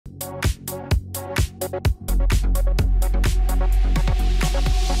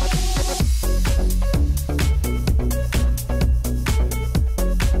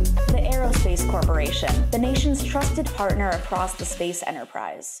Corporation, the nation's trusted partner across the space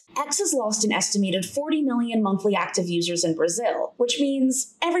enterprise. X has lost an estimated 40 million monthly active users in Brazil, which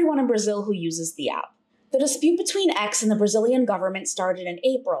means everyone in Brazil who uses the app. The dispute between X and the Brazilian government started in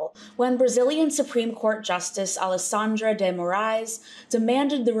April, when Brazilian Supreme Court Justice Alexandre de Moraes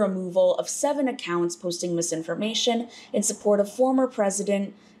demanded the removal of 7 accounts posting misinformation in support of former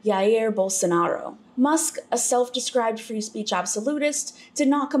President Jair Bolsonaro. Musk, a self-described free speech absolutist, did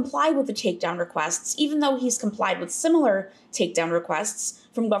not comply with the takedown requests, even though he's complied with similar takedown requests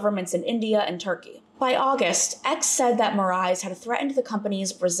from governments in India and Turkey. By August, X said that Moraes had threatened the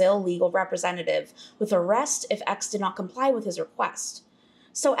company's Brazil legal representative with arrest if X did not comply with his request.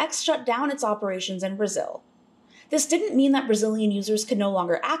 So X shut down its operations in Brazil. This didn't mean that Brazilian users could no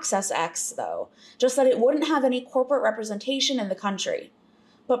longer access X, though, just that it wouldn't have any corporate representation in the country.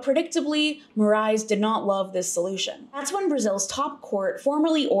 But predictably, Moraes did not love this solution. That's when Brazil's top court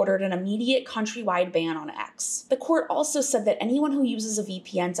formally ordered an immediate countrywide ban on X. The court also said that anyone who uses a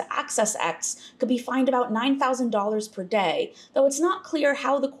VPN to access X could be fined about $9,000 per day, though it's not clear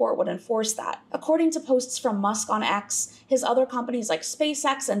how the court would enforce that. According to posts from Musk on X, his other companies like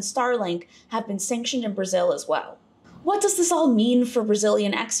SpaceX and Starlink have been sanctioned in Brazil as well. What does this all mean for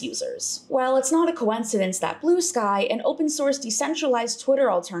Brazilian X users? Well, it's not a coincidence that Blue Sky, an open-source decentralized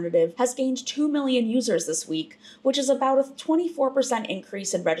Twitter alternative, has gained 2 million users this week, which is about a 24%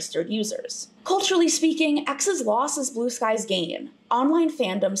 increase in registered users. Culturally speaking, X's loss is Blue Sky's gain. Online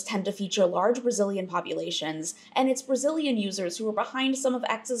fandoms tend to feature large Brazilian populations, and it's Brazilian users who are behind some of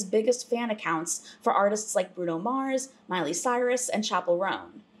X's biggest fan accounts for artists like Bruno Mars, Miley Cyrus, and Chappell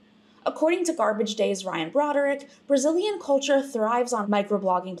Roan. According to Garbage Day's Ryan Broderick, Brazilian culture thrives on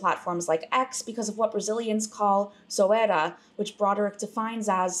microblogging platforms like X because of what Brazilians call zoeira, which Broderick defines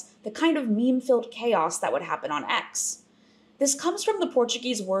as the kind of meme-filled chaos that would happen on X. This comes from the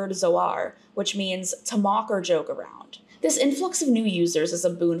Portuguese word zoar, which means to mock or joke around. This influx of new users is a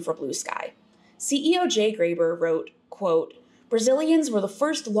boon for Blue Sky. CEO Jay Graber wrote, quote, "Brazilians were the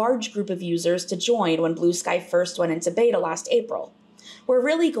first large group of users to join when Blue Sky first went into beta last April. We're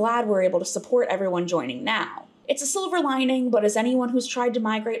really glad we're able to support everyone joining now. It's a silver lining, but as anyone who's tried to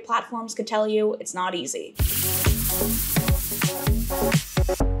migrate platforms could tell you, it's not easy."